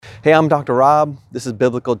Hey, I'm Dr. Rob. This is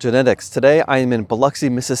Biblical Genetics. Today I am in Biloxi,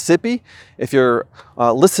 Mississippi. If you're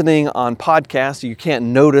listening on podcast, you can't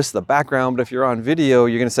notice the background, but if you're on video,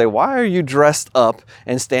 you're going to say, why are you dressed up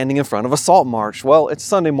and standing in front of a salt marsh? Well, it's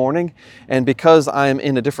Sunday morning, and because I'm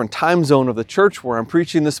in a different time zone of the church where I'm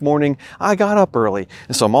preaching this morning, I got up early.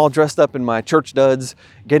 And so I'm all dressed up in my church duds,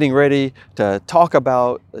 getting ready to talk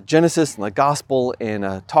about Genesis and the gospel in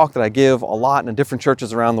a talk that I give a lot in different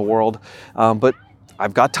churches around the world. But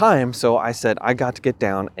I've got time, so I said I got to get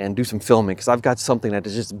down and do some filming because I've got something that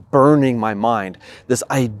is just burning my mind. This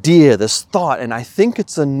idea, this thought, and I think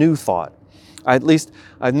it's a new thought. At least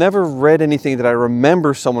I've never read anything that I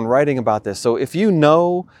remember someone writing about this. So if you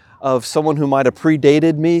know of someone who might have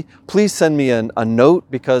predated me, please send me a note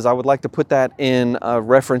because I would like to put that in a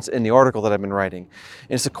reference in the article that I've been writing.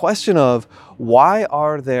 And it's a question of why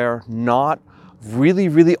are there not really,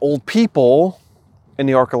 really old people in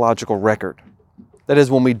the archaeological record? That is,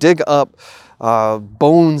 when we dig up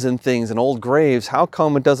bones and things in old graves, how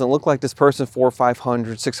come it doesn't look like this person 400,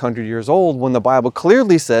 500, 600 years old when the Bible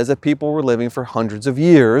clearly says that people were living for hundreds of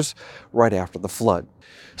years right after the flood?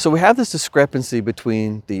 So we have this discrepancy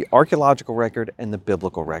between the archaeological record and the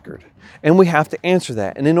biblical record. And we have to answer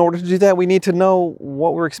that. And in order to do that, we need to know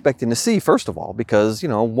what we're expecting to see, first of all, because,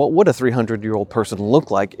 what would a 300-year-old person look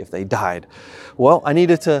like if they died? Well, I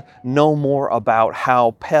needed to know more about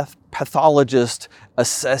how pathologists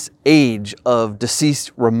assess age of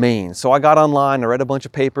deceased remains. So I got online, I read a bunch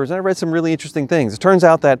of papers, and I read some really interesting things. It turns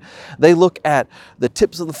out that they look at the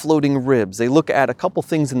tips of the floating ribs. They look at a couple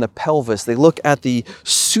things in the pelvis. They look at the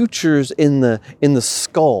sutures in the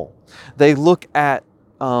skull. They look at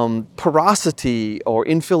porosity or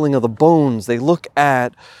infilling of the bones. They look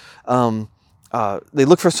at they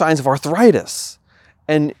look for signs of arthritis.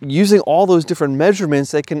 And using all those different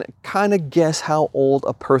measurements, they can kind of guess how old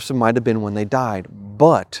a person might have been when they died.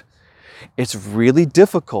 But it's really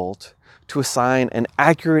difficult to assign an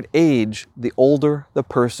accurate age the older the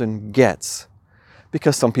person gets.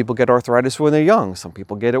 Because some people get arthritis when they're young, some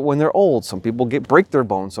people get it when they're old, some people break their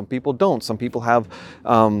bones, some people don't, some people have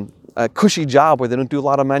a cushy job where they don't do a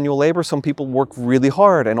lot of manual labor, some people work really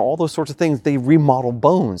hard, and all those sorts of things, they remodel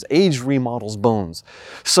bones. Age remodels bones.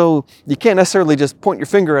 So you can't necessarily just point your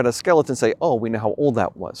finger at a skeleton and say, oh, we know how old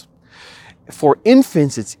that was. For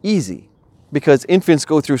infants, it's easy because infants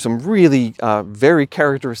go through some really very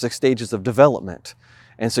characteristic stages of development.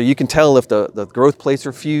 And so you can tell if the growth plates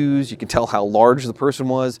are fused, you can tell how large the person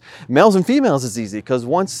was. Males and females is easy because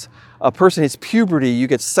once a person hits puberty, you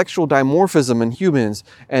get sexual dimorphism in humans,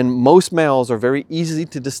 and most males are very easy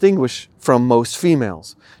to distinguish from most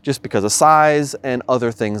females just because of size and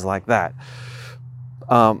other things like that.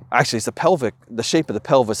 Actually, it's the shape of the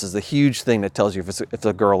pelvis is the huge thing that tells you if it's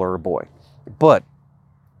a girl or a boy. But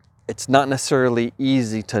it's not necessarily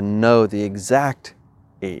easy to know the exact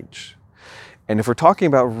age. And if we're talking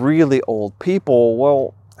about really old people,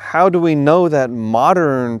 well, how do we know that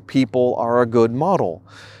modern people are a good model?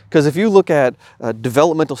 Because if you look at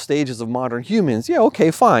developmental stages of modern humans, yeah, okay,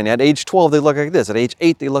 fine. At age 12, they look like this. At age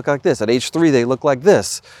 8, they look like this. At age 3, they look like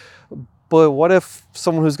this. But what if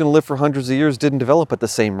someone who's going to live for hundreds of years didn't develop at the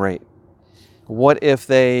same rate? What if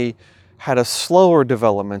they had a slower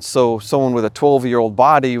development? So someone with a 12-year-old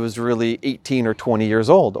body was really 18 or 20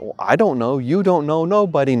 years old. I don't know. You don't know.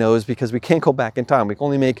 Nobody knows because we can't go back in time. We can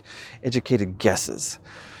only make educated guesses.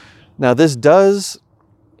 Now, this does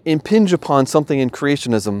impinge upon something in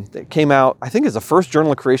creationism that came out, I think it's the first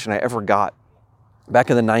journal of creation I ever got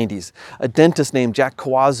back in the 90s. A dentist named Jack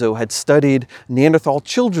Coazzo had studied Neanderthal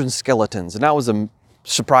children's skeletons, and that was a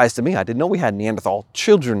surprise to me. I didn't know we had Neanderthal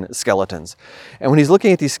children skeletons. And when he's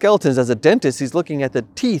looking at these skeletons as a dentist, he's looking at the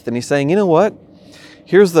teeth and he's saying, you know what?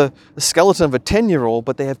 Here's the skeleton of a 10-year-old,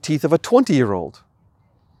 but they have teeth of a 20-year-old.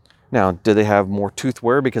 Now, did they have more tooth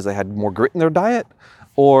wear because they had more grit in their diet?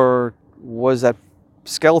 Or was that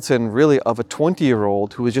skeleton really of a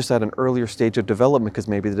 20-year-old who was just at an earlier stage of development because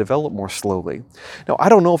maybe they developed more slowly? Now, I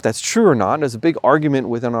don't know if that's true or not. There's a big argument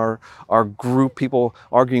within our group, people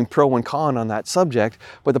arguing pro and con on that subject.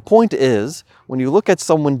 But the point is, when you look at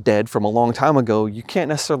someone dead from a long time ago, you can't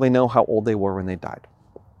necessarily know how old they were when they died.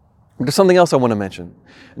 There's something else I want to mention,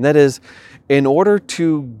 and that is, in order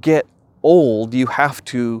to get old, you have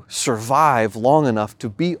to survive long enough to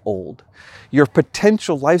be old. Your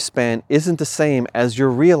potential lifespan isn't the same as your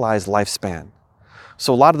realized lifespan.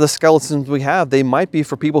 So a lot of the skeletons we have, they might be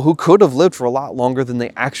for people who could have lived for a lot longer than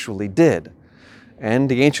they actually did. And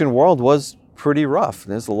the ancient world was pretty rough.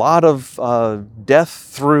 There's a lot of death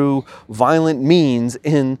through violent means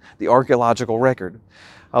in the archaeological record.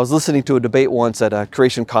 I was listening to a debate once at a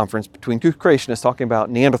creation conference between two creationists talking about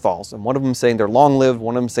Neanderthals, and one of them saying they're long-lived,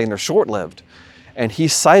 one of them saying they're short-lived. And he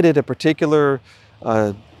cited a particular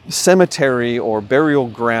cemetery or burial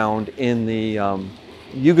ground in the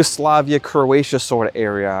Yugoslavia, Croatia sort of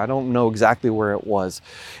area. I don't know exactly where it was.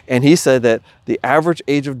 And he said that the average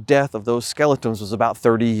age of death of those skeletons was about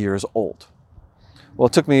 30 years old. Well,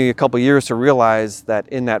 it took me a couple years to realize that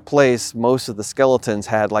in that place, most of the skeletons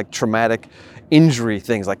had like traumatic injury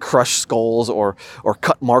things like crushed skulls or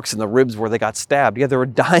cut marks in the ribs where they got stabbed. Yeah, they were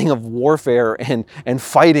dying of warfare and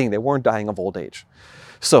fighting. They weren't dying of old age.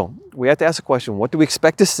 So we have to ask the question, what do we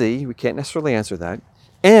expect to see? We can't necessarily answer that.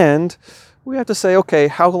 And we have to say, okay,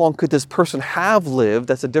 how long could this person have lived?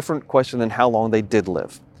 That's a different question than how long they did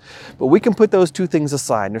live. But we can put those two things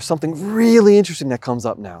aside, and there's something really interesting that comes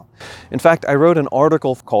up now. In fact, I wrote an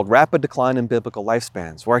article called Rapid Decline in Biblical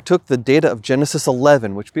Lifespans, where I took the data of Genesis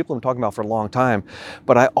 11, which people have been talking about for a long time,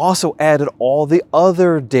 but I also added all the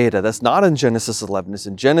other data that's not in Genesis 11. It's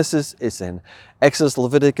in Genesis, it's in Exodus,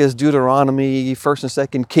 Leviticus, Deuteronomy, 1st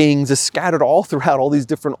and 2nd Kings. It's scattered all throughout all these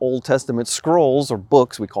different Old Testament scrolls, or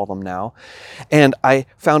books we call them now. And I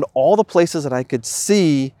found all the places that I could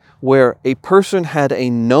see where a person had a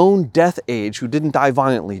known death age who didn't die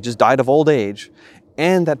violently, just died of old age,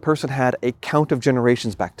 and that person had a count of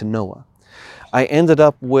generations back to Noah. I ended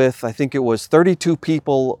up with, I think it was 32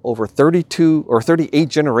 people over 32 or 38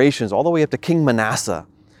 generations, all the way up to King Manasseh,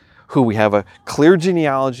 who we have a clear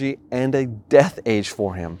genealogy and a death age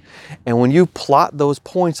for him. And when you plot those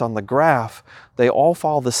points on the graph, they all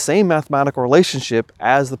follow the same mathematical relationship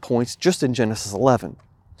as the points just in Genesis 11.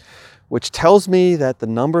 Which tells me that the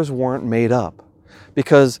numbers weren't made up,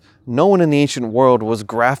 because no one in the ancient world was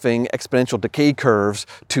graphing exponential decay curves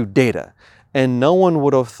to data. And no one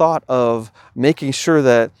would have thought of making sure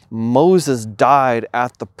that Moses died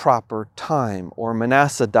at the proper time, or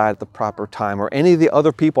Manasseh died at the proper time, or any of the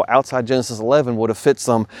other people outside Genesis 11 would have fit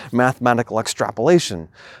some mathematical extrapolation.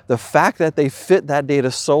 The fact that they fit that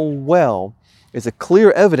data so well is a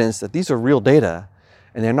clear evidence that these are real data,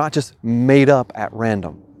 and they're not just made up at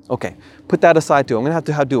random. Okay, put that aside too. I'm going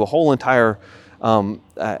to have to do a whole entire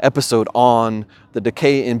episode on the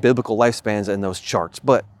decay in biblical lifespans and those charts.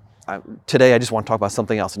 But today I just want to talk about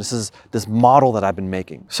something else. And this is this model that I've been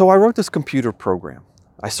making. So I wrote this computer program.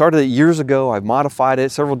 I started it years ago. I've modified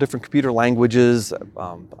it, several different computer languages.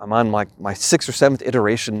 I'm on my 6th or 7th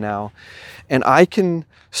iteration now. And I can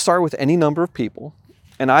start with any number of people,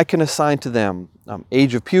 and I can assign to them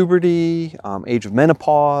age of puberty, age of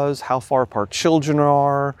menopause, how far apart children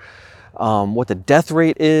are, what the death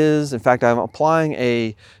rate is. In fact, I'm applying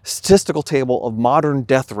a statistical table of modern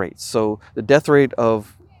death rates. So the death rate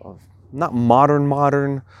of not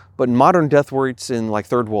modern, but modern death rates in like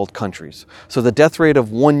third world countries. So the death rate of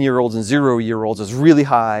 1-year-olds and 0-year-olds is really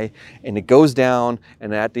high, and it goes down,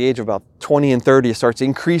 and at the age of about 20 and 30, it starts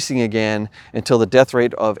increasing again until the death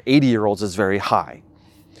rate of 80-year-olds is very high.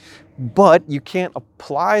 But you can't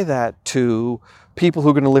apply that to people who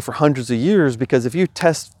are going to live for hundreds of years, because if you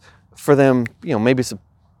test for them, maybe it's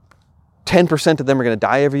 10% of them are going to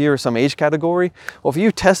die every year or some age category. Well, if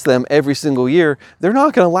you test them every single year, they're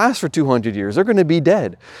not going to last for 200 years. They're going to be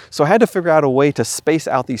dead. So I had to figure out a way to space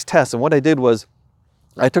out these tests. And what I did was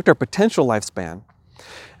I took their potential lifespan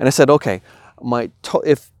and I said, okay,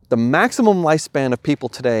 if the maximum lifespan of people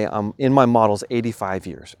today in my model is 85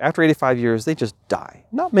 years. After 85 years, they just die.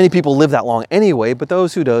 Not many people live that long anyway, but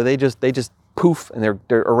those who do, they just poof and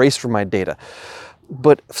they're erased from my data.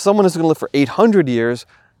 But if someone is going to live for 800 years,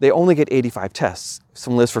 they only get 85 tests. If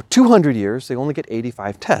someone lives for 200 years, they only get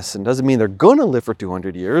 85 tests. And it doesn't mean they're going to live for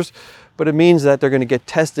 200 years, but it means that they're going to get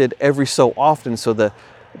tested every so often, so the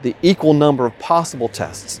equal number of possible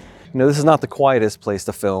tests. This is not the quietest place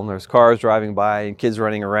to film. There's cars driving by and kids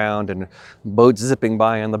running around and boats zipping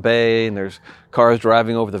by on the bay, and there's cars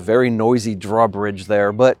driving over the very noisy drawbridge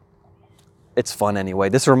there, but it's fun anyway.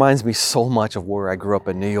 This reminds me so much of where I grew up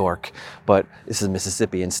in New York, but this is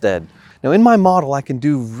Mississippi instead. Now in my model, I can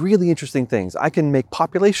do really interesting things. I can make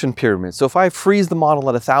population pyramids. So if I freeze the model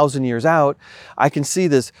at 1,000 years out, I can see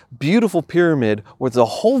this beautiful pyramid with a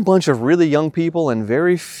whole bunch of really young people and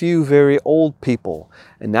very few very old people.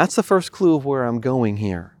 And that's the first clue of where I'm going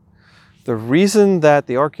here. The reason that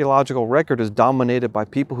the archaeological record is dominated by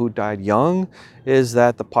people who died young is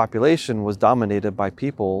that the population was dominated by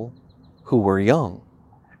people who were young.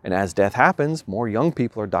 And as death happens, more young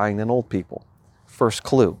people are dying than old people. First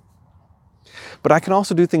clue. But I can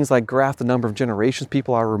also do things like graph the number of generations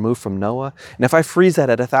people are removed from Noah. And if I freeze that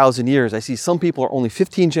at 1,000 years, I see some people are only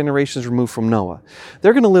 15 generations removed from Noah.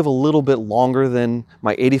 They're going to live a little bit longer than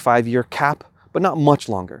my 85-year cap, but not much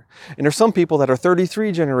longer. And there's some people that are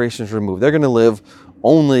 33 generations removed. They're going to live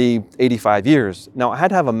only 85 years. Now, I had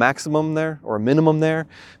to have a maximum there or a minimum there,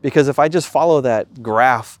 because if I just follow that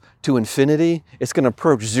graph to infinity, it's going to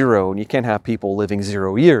approach zero, and you can't have people living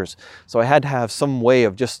 0 years. So I had to have some way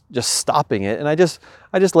of just stopping it, and I just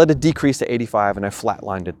let it decrease to 85, and I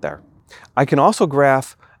flatlined it there. I can also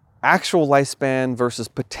graph actual lifespan versus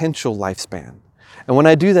potential lifespan. And when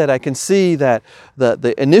I do that, I can see that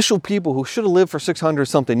the initial people who should have lived for 600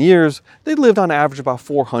 something years, they lived on average about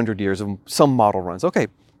 400 years of some model runs. Okay,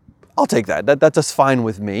 I'll take that. That's just fine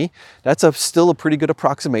with me. That's still a pretty good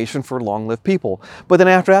approximation for long-lived people. But then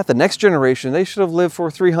after that, the next generation, they should have lived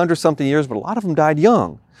for 300 something years, but a lot of them died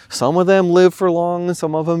young. Some of them lived for long and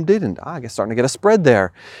some of them didn't. I guess starting to get a spread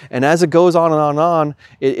there. And as it goes on and on and on,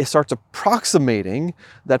 it starts approximating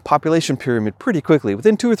that population pyramid pretty quickly.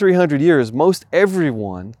 Within 200 or 300 years, most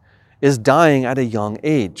everyone is dying at a young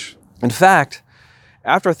age. In fact,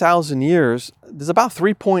 after 1,000 years, there's about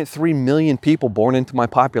 3.3 million people born into my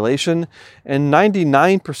population, and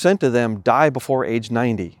 99% of them die before age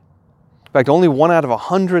 90. In fact, only 1 out of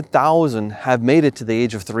 100,000 have made it to the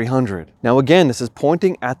age of 300. Now again, this is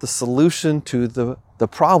pointing at the solution to the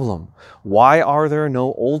problem. Why are there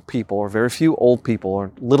no old people, or very few old people,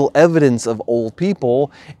 or little evidence of old people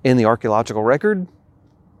in the archaeological record?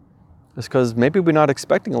 It's because maybe we're not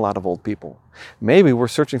expecting a lot of old people. Maybe we're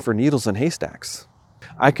searching for needles in haystacks.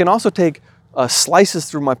 I can also take slices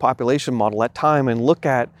through my population model at time and look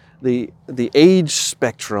at the age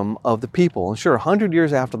spectrum of the people. And sure, 100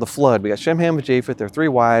 years after the flood, we got Shem, Ham, and Japheth, their 3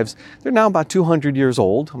 wives. They're now about 200 years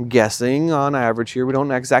old. I'm guessing on average here, we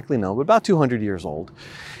don't exactly know, but about 200 years old.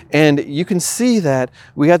 And you can see that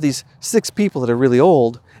we have these 6 people that are really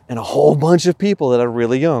old and a whole bunch of people that are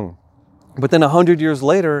really young. But then 100 years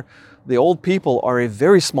later, the old people are a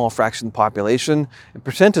very small fraction of the population, and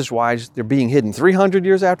percentage-wise, they're being hidden. 300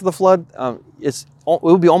 years after the flood, it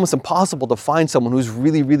would be almost impossible to find someone who's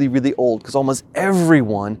really, really, really old, because almost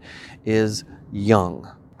everyone is young.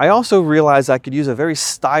 I also realized I could use a very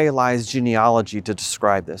stylized genealogy to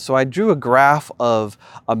describe this. So I drew a graph of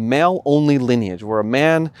a male-only lineage, where a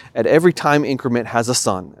man at every time increment has a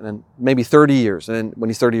son, and then maybe 30 years, and then when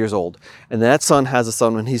he's 30 years old. And that son has a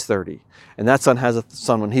son when he's 30. And that son has a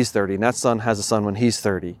son when he's 30, and that son has a son when he's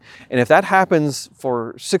 30. And if that happens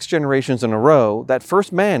for 6 generations in a row, that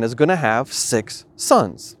first man is going to have 6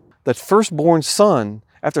 sons. That firstborn son,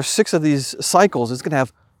 after 6 of these cycles, is going to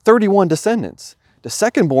have 31 descendants. The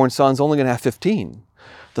second-born son's only going to have 15.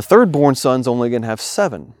 The third-born son's only going to have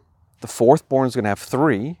 7. The fourth-born is going to have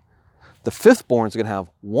 3. The fifth-born is going to have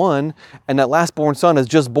 1. And that last-born son is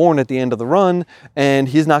just born at the end of the run, and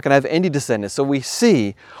he's not going to have any descendants. So we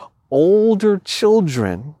see older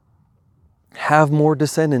children have more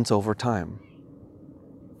descendants over time.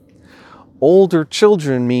 Older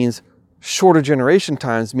children means shorter generation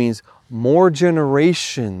times, means more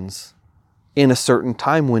generations in a certain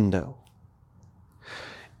time window.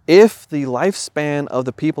 If the lifespan of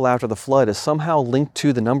the people after the flood is somehow linked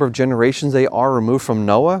to the number of generations they are removed from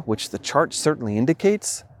Noah, which the chart certainly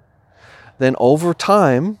indicates, then over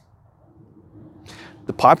time,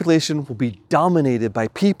 the population will be dominated by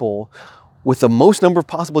people with the most number of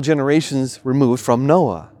possible generations removed from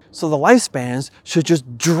Noah. So the lifespans should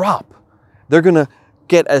just drop. They're going to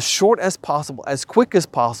get as short as possible, as quick as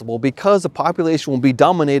possible, because the population will be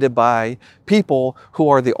dominated by people who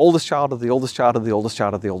are the oldest child of the oldest child of the oldest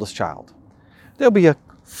child of the oldest child. There'll be a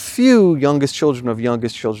few youngest children of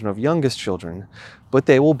youngest children of youngest children, but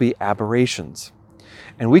they will be aberrations.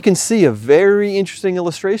 And we can see a very interesting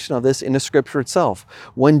illustration of this in the scripture itself.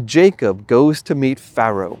 When Jacob goes to meet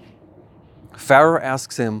Pharaoh, Pharaoh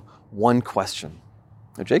asks him one question.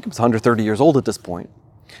 Now, Jacob's 130 years old at this point.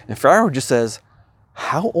 And Pharaoh just says,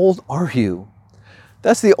 "How old are you?"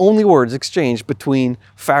 That's the only words exchanged between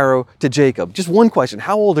Pharaoh to Jacob. Just one question,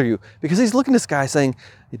 how old are you? Because he's looking at this guy saying,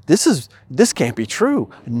 this can't be true.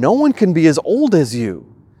 No one can be as old as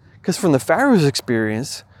you. Because from the Pharaoh's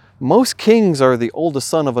experience, most kings are the oldest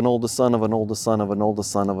son of an oldest son of an oldest son of an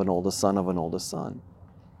oldest son of an oldest son of an oldest son.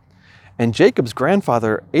 And Jacob's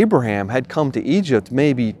grandfather, Abraham, had come to Egypt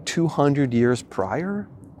maybe 200 years prior.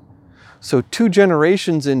 So 2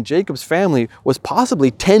 generations in Jacob's family was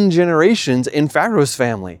possibly 10 generations in Pharaoh's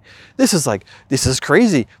family. This is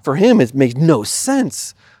crazy. For him, it makes no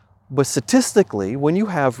sense. But statistically, when you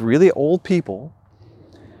have really old people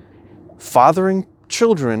fathering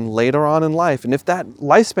children later on in life, and if that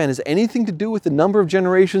lifespan has anything to do with the number of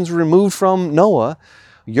generations removed from Noah,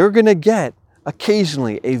 you're going to get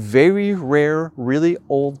occasionally a very rare, really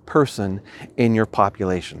old person in your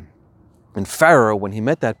population. And Pharaoh, when he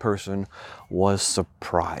met that person, was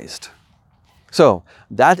surprised. So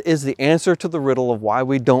that is the answer to the riddle of why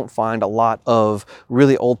we don't find a lot of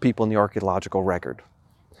really old people in the archaeological record.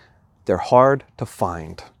 They're hard to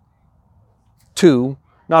find. 2,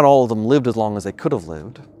 not all of them lived as long as they could have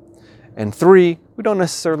lived. And 3, we don't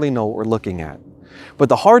necessarily know what we're looking at. But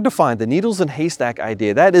the hard to find, the needles in haystack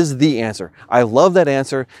idea, that is the answer. I love that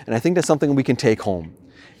answer, and I think that's something we can take home.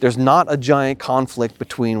 There's not a giant conflict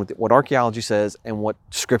between what archaeology says and what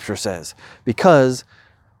Scripture says, because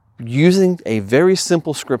using a very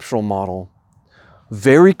simple scriptural model,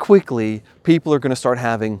 very quickly, people are going to start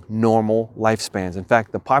having normal lifespans. In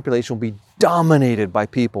fact, the population will be dominated by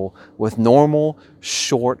people with normal,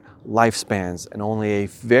 short lifespans, and only a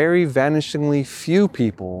very vanishingly few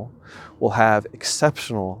people will have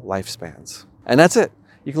exceptional lifespans. And that's it.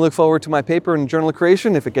 You can look forward to my paper in Journal of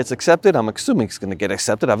Creation. If it gets accepted, I'm assuming it's going to get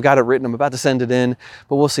accepted. I've got it written. I'm about to send it in,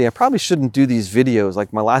 but we'll see. I probably shouldn't do these videos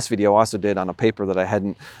like my last video I also did on a paper that I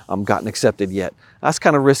hadn't gotten accepted yet. That's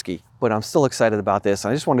kind of risky, but I'm still excited about this.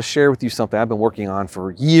 I just want to share with you something I've been working on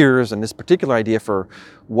for years, and this particular idea for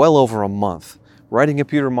well over a month. Writing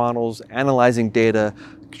computer models, analyzing data,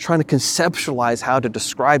 trying to conceptualize how to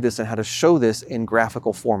describe this and how to show this in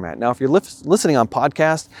graphical format. Now, if you're listening on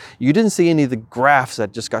podcast, you didn't see any of the graphs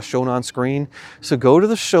that just got shown on screen. So go to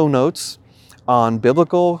the show notes on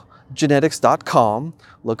biblicalgenetics.com,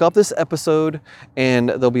 look up this episode, and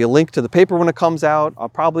there'll be a link to the paper when it comes out. I'll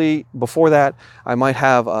probably, before that, I might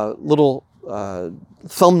have a little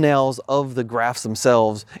thumbnails of the graphs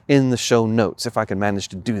themselves in the show notes, if I can manage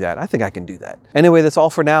to do that. I think I can do that. Anyway, that's all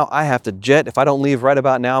for now. I have to jet. If I don't leave right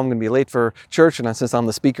about now, I'm going to be late for church, and since I'm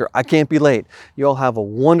the speaker, I can't be late. You all have a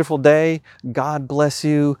wonderful day. God bless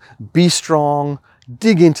you. Be strong.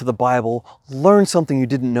 Dig into the Bible. Learn something you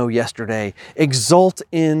didn't know yesterday. Exult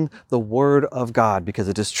in the Word of God, because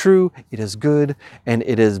it is true, it is good, and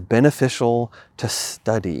it is beneficial to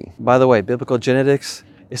study. By the way, Biblical Genetics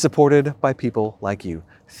is supported by people like you.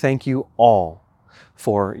 Thank you all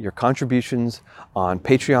for your contributions on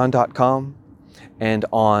patreon.com and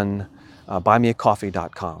on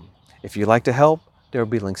buymeacoffee.com. If you'd like to help, there will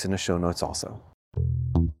be links in the show notes also.